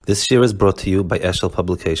This year is brought to you by Eshel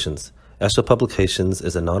Publications. Eshel Publications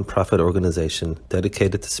is a non-profit organization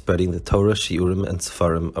dedicated to spreading the Torah, Shiurim, and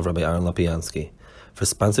Sefarim of Rabbi Aaron Lapiansky. For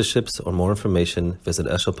sponsorships or more information, visit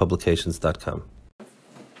eshelpublications.com.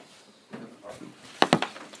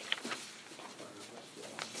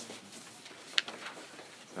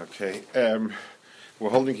 Okay, we're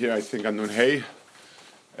holding here, I think, on Nun Hey,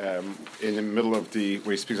 in the middle of where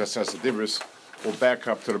he speaks Asas Dibris. We'll back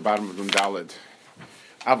up to the bottom of Nun Daled.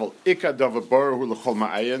 Aval Ika Dava Boru L'chol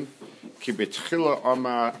Ma'ayin Ki Betchila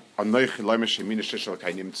Ama Anoichi Loime Shemina Sheshel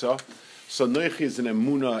Kai Nimtza. So Noichi is an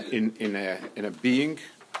emuna in a being.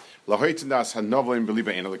 Lahoitindas Hanovlim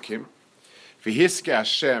Beliba Enelikim. V'hiske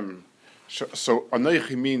Hashem. So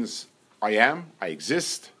Anoichi means I am, I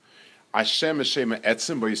exist. Hashem Hashem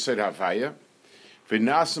Etzim Bo Yisod Havaya.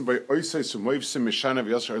 V'nasim Bo Oisei Sumoivsim Mishana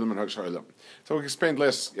V'yosher Olam and Hogsher Olam. So we explained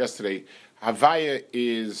yesterday. Havaya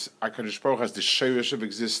is HaKadosh Baruch Hu as the shirish of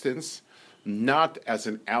existence, not as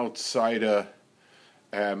an outsider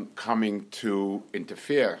coming to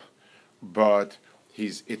interfere, but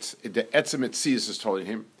it's the etzem etzias is telling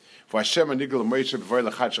him. So the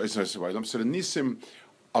nisim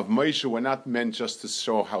of Moshe were not meant just to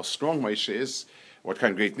show how strong Moshe is, what kind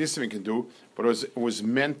of great nisim he can do, but it was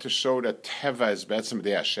meant to show that Teva is betzem de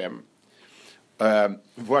Hashem. Hashem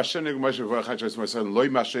Moshe loy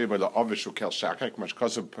mashe by the obvious kel shakak much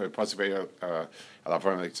cause possibly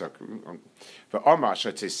alavarm like ve'amar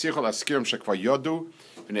shetze sichol askirim shekva yodu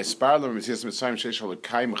v'nesparlo v'mizis mitzayim sheishol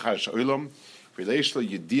kaim chadash olam v'leishlo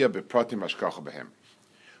yedia bepratim ashkacha behem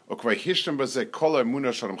ukvay hishtem b'zeh kol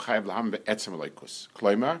emuna shalom chayv laham be'etzem leikus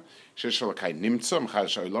kloimar sheishol kaim nimtza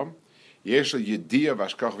chadash olam yeshlo yedia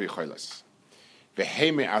v'ashkacha v'yicholas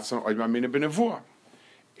v'heime atzam oidma mina b'nevuah.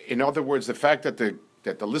 In other words, the fact that they're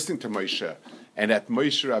listening to Moshe and that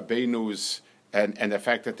Moshe Rabbeinu's and the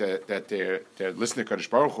fact that they're listening to Kadosh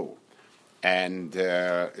Baruch Hu and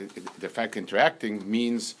the fact interacting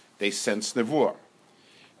means they sense nevuah.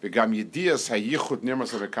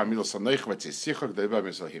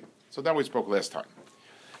 So that we spoke last time.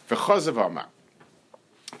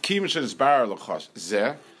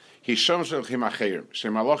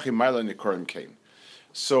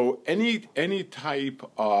 So any type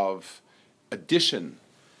of addition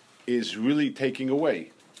is really taking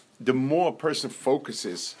away. The more a person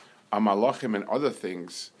focuses on malachim and other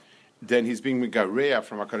things, then he's being megareya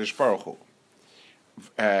from HaKadosh Baruch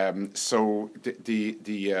Hu. So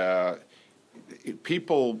the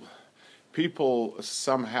people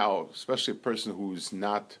somehow, especially a person who's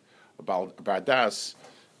not about das,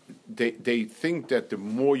 they think that the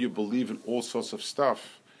more you believe in all sorts of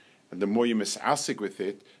stuff, and the more you misasik with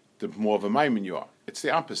it, the more of a maimin you are. It's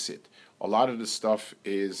the opposite. A lot of the stuff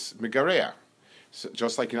is megareya. So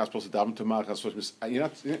just like you're not supposed to daven to malach,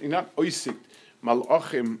 you're not oisik.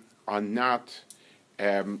 Malachim are not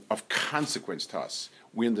of consequence to us.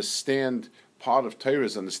 We understand part of Torah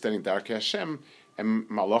is understanding Darkei Hashem, and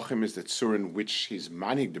malachim is the tzur in which he's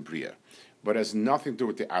manig the bria, but has nothing to do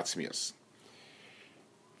with the atzmias.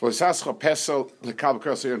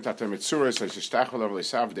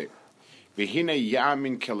 V'hine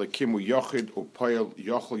yamin kelekimu yochid upoyel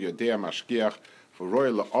yochel yodea mashgiach v'roy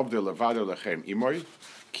le'ovde levado lechem imoy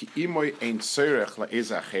ki imoy ein tzorech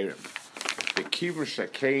la'eza acherem v'kivim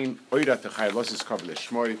shekein oida techay losis kav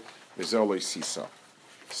l'shmoy v'zoloi sisa.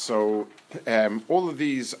 So all of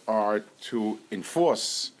these are to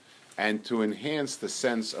enforce and to enhance the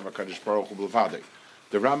sense of HaKadosh Baruch Hu b'levado.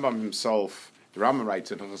 The Rambam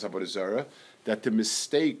writes in Hilchos Avodah Zarah that the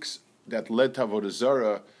mistakes that led to Avodah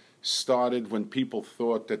Zarah started when people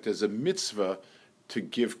thought that there's a mitzvah to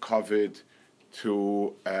give kavod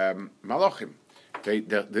to malachim.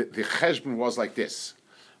 The cheshbon was like this: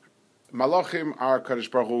 malachim are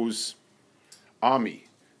Kadosh Baruch Hu's army;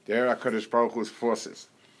 they are Kadosh Baruch Hu's forces.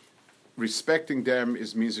 Respecting them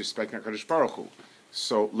means respecting Kadosh Baruch Hu.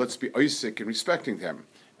 So let's be oisik in respecting them,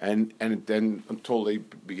 and then until they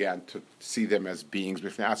began to see them as beings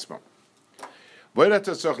b'fnei atzma.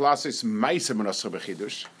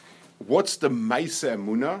 What's the Maisa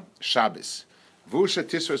Emuna? Shabbos. Vusha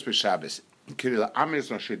Tisros b'Shabbos. Kiril Amis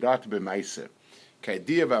Rashidat b'Maisa.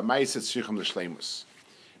 Kaidia v'Maisa tzrichim l'shleimus.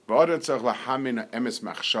 V'odar tzarich lahamin ha'emes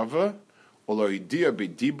machshava, o lo idia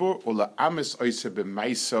b'dibur, o la amis oise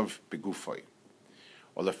b'Maisav b'gufoi.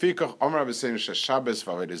 O lefikach Omar v'seinu sheShabbos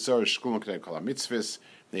v'avodah zarah shkulon k'nei kol ha'mitzvos,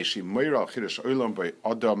 ne'eshi moira al chidush olam b'y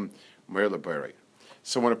Adam moira l'borei.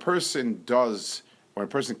 So when a person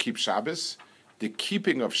keeps Shabbos, the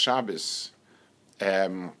keeping of Shabbos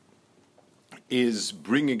is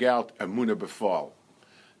bringing out Emunah B'fal.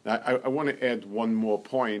 Now, I want to add one more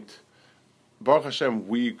point. Baruch Hashem,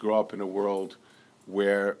 we grew up in a world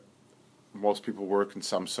where most people work in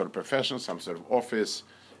some sort of profession, some sort of office.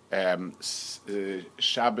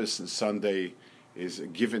 Shabbos and Sunday is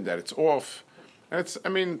given that it's off. And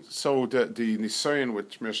so the nisayon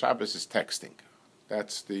with Shmir Shabbos is texting.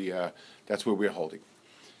 That's where we're holding.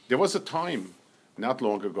 There was a time, not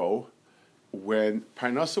long ago, when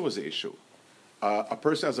Parnasa was the issue. A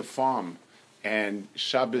person has a farm, and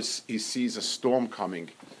Shabbos, he sees a storm coming,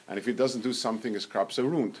 and if he doesn't do something, his crops are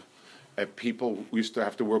ruined. People used to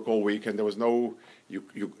have to work all week, and there was no,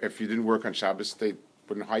 if you didn't work on Shabbos, they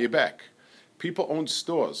wouldn't hire you back. People owned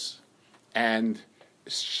stores, and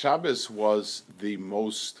Shabbos was the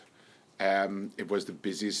most, it was the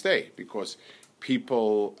busiest day, because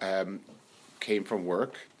people came from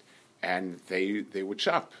work, and they would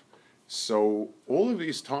shop. So all of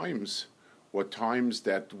these times were times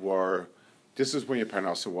that were, this is when your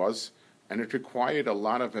Parnasa was, and it required a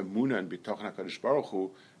lot of emunah and bitochen HaKadosh Baruch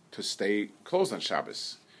Hu to stay closed on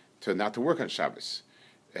Shabbos, not to work on Shabbos.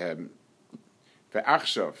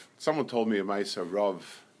 Ve'achshav, someone told me a Ma'aser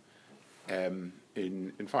Rav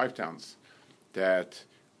in Five Towns that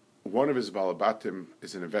one of his balabatim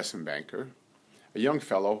is an investment banker, a young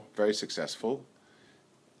fellow, very successful,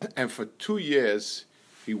 and for 2 years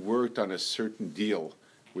he worked on a certain deal,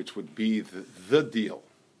 which would be the deal.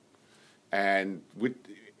 And with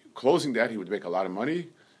closing that, he would make a lot of money,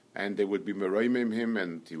 and they would be meroimim him,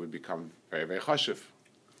 and he would become very, very chashiv.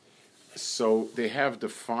 So they have the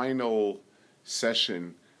final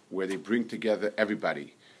session where they bring together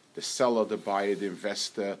everybody, the seller, the buyer, the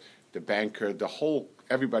investor, the banker,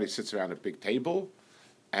 everybody sits around a big table,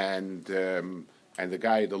 and the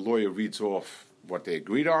lawyer reads off what they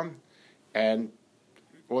agreed on, and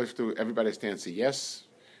everybody stands a yes,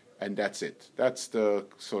 and that's it. That's the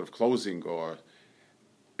sort of closing, or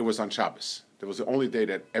it was on Shabbos. It was the only day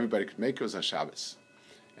that everybody could make it was on Shabbos.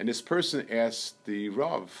 And this person asked the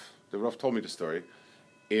Rav told me the story,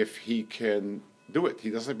 if he can do it. He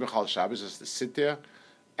doesn't have B'chal Shabbos, just to sit there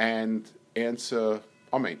and answer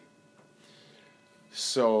Amen.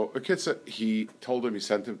 So he told him, he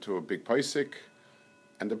sent him to a big paisik,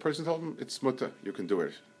 and the person told him, it's mutter, you can do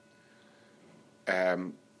it.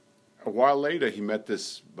 A while later, he met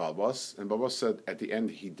this Balbas, and Balbas said at the end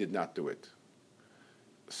he did not do it.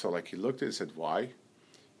 So he looked at it and said, why?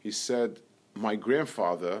 He said, my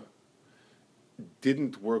grandfather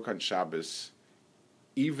didn't work on Shabbos,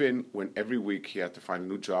 even when every week he had to find a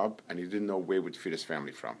new job, and he didn't know where he would feed his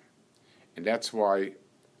family from. And that's why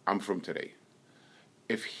I'm from today.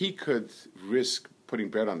 If he could risk putting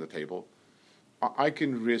bread on the table, I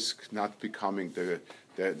can risk not becoming the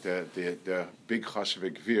big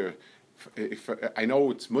chashiv gvir. If I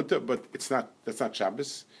know it's mutter, but it's not. That's not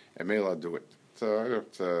Shabbos, and may Allah do it. So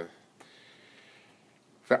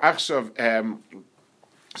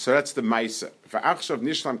that's the Maisa.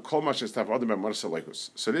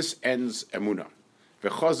 So this ends Emunah.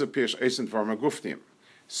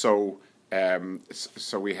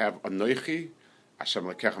 So we have Anoichi, Hashem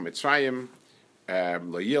lekecha Mitzrayim,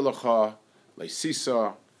 Lo Yelecha, Lo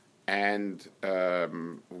Sisa, and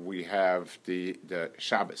we have the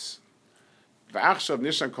Shabbos. V'achshav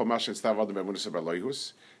nishan kol mashen stav adam b'emunah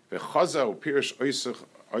b'loihus v'chaza u'pirish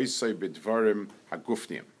oisay b'dvarim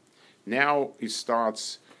hagufnim. Now he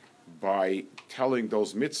starts by telling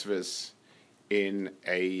those mitzvahs in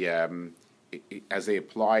as they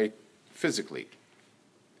apply physically.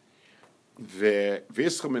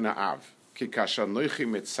 V'yischel min ha'av ki kasher noichi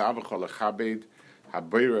mitzavcha lechabed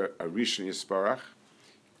habeira arishon yisparach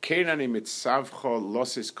kenani mitzavcha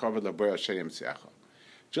losis kavod labeira shenim tziacha.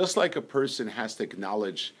 Just like a person has to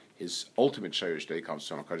acknowledge his ultimate shayrish that he comes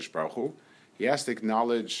from HaKadosh Baruch Hu, he has to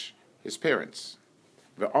acknowledge his parents.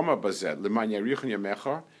 Ve'omar bazeh l'man yarichon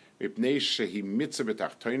yamecha mipnei shehi mitzvah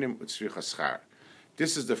b'tachtonim u'tzricha schar.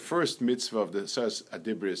 This is the first mitzvah of the Sas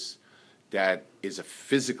Adibris that is a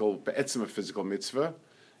physical mitzvah,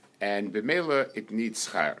 and b'meila it needs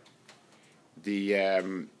schar.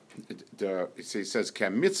 It says ka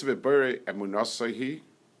mitzvah b'rei emunasahi.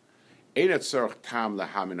 The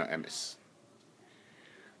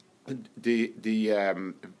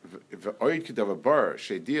oid kedavar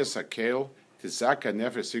shedias hakel tizaka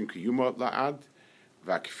nefesh in kiyuma laad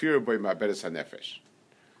vakfir boy maberes hanefesh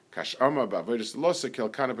kashama ba'avodas losa kel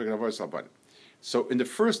kana b'gnavodas laban. So in the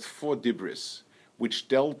first 4 dibris, which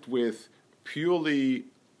dealt with purely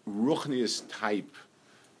ruchnius type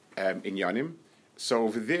inyanim, so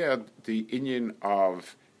over there the inyan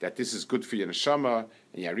of that this is good for your neshama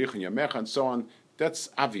and yarich and yamecha and so on, that's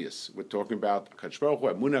obvious. We're talking about Kadosh Baruch Hu,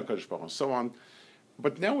 Emunah, Kadosh Baruch Hu, and so on.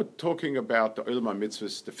 But now we're talking about the Olam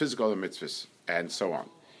HaMitzvahs, the physical mitzvahs, and so on.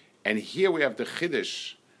 And here we have the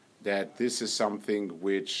Chiddush that this is something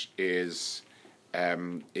which is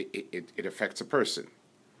it affects a person.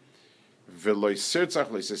 So lo sirtzach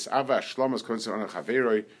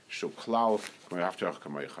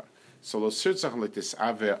like this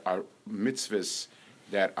ave are mitzvahs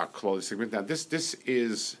that are closely significant. Now this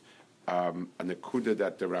is a nekuda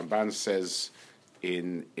that the Ramban says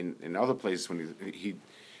in other places when he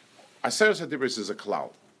Aseres HaDibros is a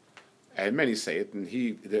klal, and many say it, and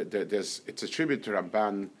it's a tribute to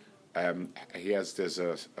Ramban. There's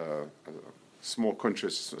a small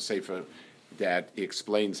kuntris sefer that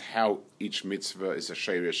explains how each mitzvah is a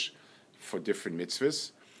sheirish for different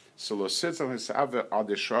mitzvahs. So lo sitzal hisave are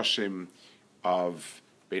the shoshim of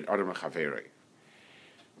bein adam and chaverei.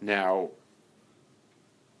 Now,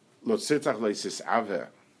 lo sitzal hisave,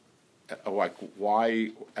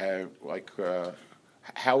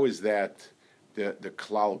 how is that the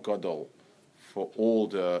klal gadol for all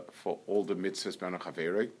the mitzvahs bein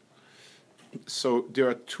chaverei? So there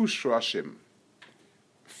are two shroshim.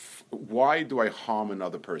 Why do I harm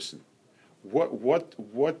another person?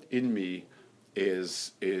 What in me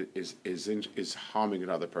is harming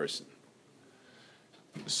another person?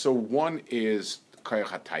 So one is koyach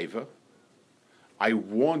hataiva. I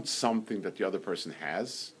want something that the other person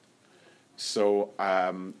has. So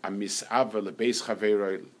I'm misava lebeis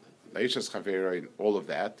chaveroi, leishas chaveroi, and all of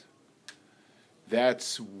that.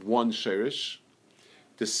 That's one sherish.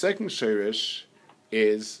 The second sherish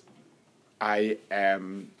is I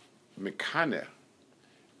am mekane,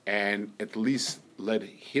 and at least let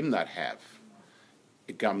him not have.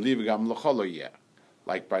 Gam li v'gam l'cholo yeh,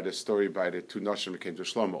 like by the story by the two noshim that came to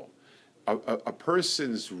Shlomo. A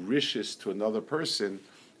person's riches to another person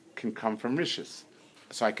can come from riches.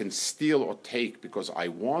 So I can steal or take because I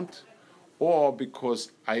want, or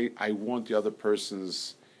because I want the other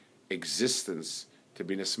person's existence to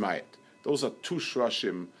be nesmayet. Those are two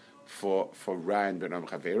shroshim for Ryan ben Am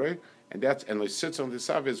Chaverei. And that's and sits on the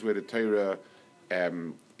Sav is where the Torah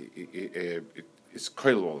is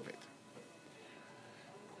koil all of it.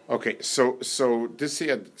 Okay, so this he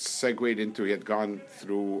had segued into. He had gone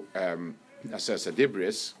through Ases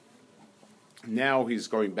HaDibros. Now he's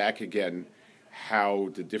going back again. How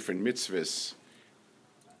the different mitzvahs,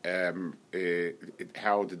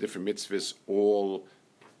 all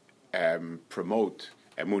promote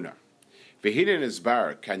emunah. V'hinen is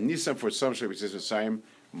bar kan nisan for some shebizis v'sayim.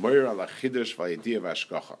 Moir ala chidush v'ayidiyah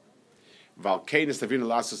v'ashgacha. V'al kein is tavina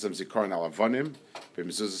lasas am zikaron al avonim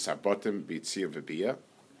b'mezuzas habotim b'yitziyah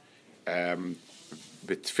v'biyah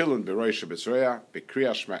b'tfilin b'roisha b'zroya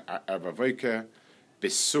b'kriyah arvavoike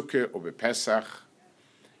b'sukkah or b'pesach.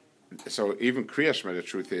 So even Kriyah Shema, the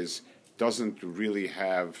truth is, doesn't really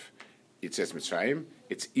have Yitzes Mitzrayim.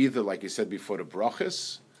 It's either, like you said before, the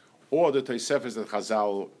brachas, or the Tosefes that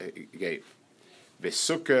Chazal gave.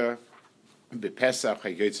 V'sukkah, b'pesach,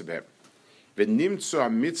 ha'yotze b'hem. V'nimtzu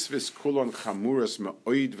ha'mitzvahs kulon chamuras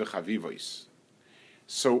me'oid v'chavivois.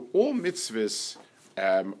 So all mitzvahs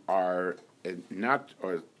are not,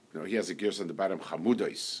 or no, he has a gears on the bottom,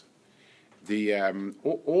 chamudois.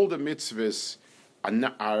 All the mitzvahs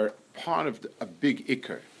are part of a big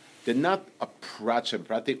ikar. They're not a prat,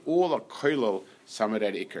 they all are koilol some of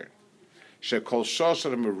that ikar. Shekol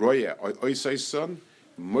shosher meroya oisayson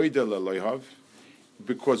moidel aloyhav,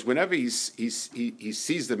 because whenever he sees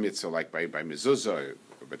the mitzvah, like by mezuzah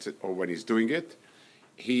or when he's doing it,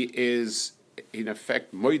 he is in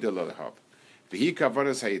effect moidel aloyhav. V'hi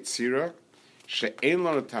kavanas hayitzira she'en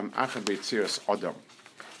lo tam achad beitziras adam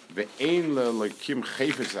ve'en lo lokim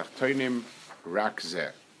chayfetz achtoinim rak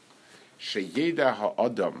zeh sheyeda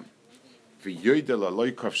ha'adam v'yoyda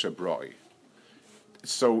laloykov shebroi.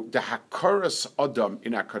 So the hakaras adam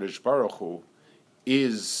in HaKadosh Baruch Hu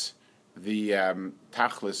is the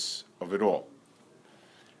tachlis of it all.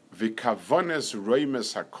 V'kavanes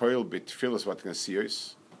roimes hakoil b'tfilas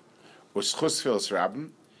vatnasiyos u'schus tfilas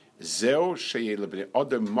rabben zeo sheyel b'nei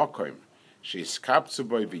adam makoim sheyiskaptzu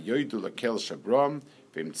boi v'yoydu lakel shebroam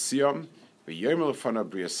v'imtziam v'yoyim lefana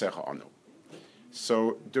b'yasecha anu.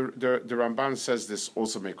 So the Ramban says this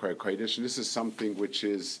also Mekor Kodesh, and this is something which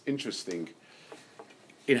is interesting.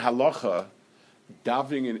 In halacha,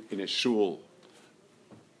 davening in a shul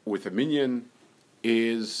with a minyan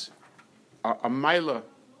is a maila.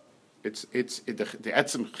 The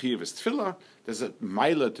etzem chiyuv is tefillah. There's a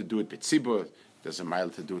maila to do it b'tzibur. There's a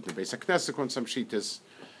maila to do it in the Beis HaKnesset on some shitas.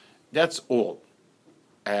 That's all.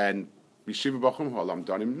 And Yeshiva Bachum Ha'olam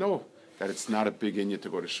Danim know that it's not a big inyan to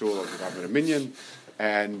go to shul or to have a minyan,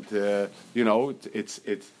 and it's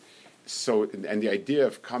so. And the idea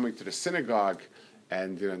of coming to the synagogue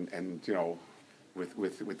and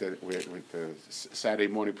with the Saturday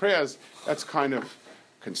morning prayers, that's kind of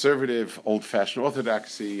conservative, old-fashioned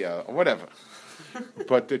orthodoxy, or whatever.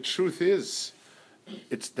 But the truth is,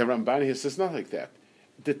 it's the Ramban here says not like that.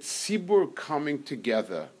 The tzibur coming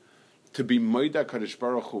together to be Moida Kadosh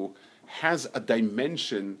Baruch Hu has a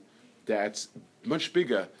dimension that's much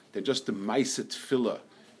bigger than just the Maiset Tefillah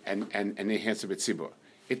and enhance of tzibur.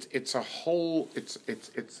 It's a whole. It's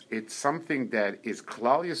something that is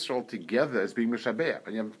Klal Yisrael together as being Mishabeach.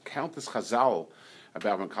 And you have countless Chazal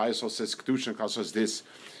about when Klal Yisrael says Kedusha and Klal Yisrael says this.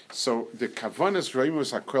 So the Kavanas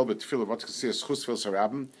Reimus Hakel B'Tefillah what's considered Chus Tefillah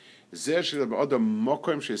Sarabim. And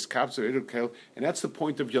that's the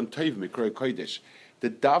point of Yontiv, Mikroy Kodesh. The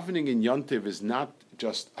davening in Yontiv is not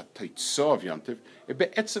just a taitzah of Yontiv, it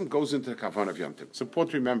be'etzem goes into the kavan of Yontiv. It's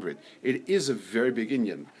important to remember it. It is a very big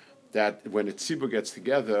inyan that when a tzibur gets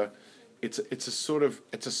together, it's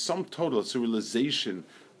a sum total, it's a realization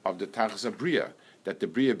of the tachas abriya, that the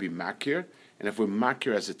briya be makir, and if we're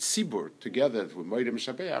makir as a tzibur together, if we're moedem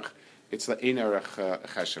shabeach, it's the ein arach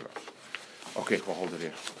chesheva. Okay, we'll hold it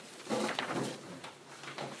here.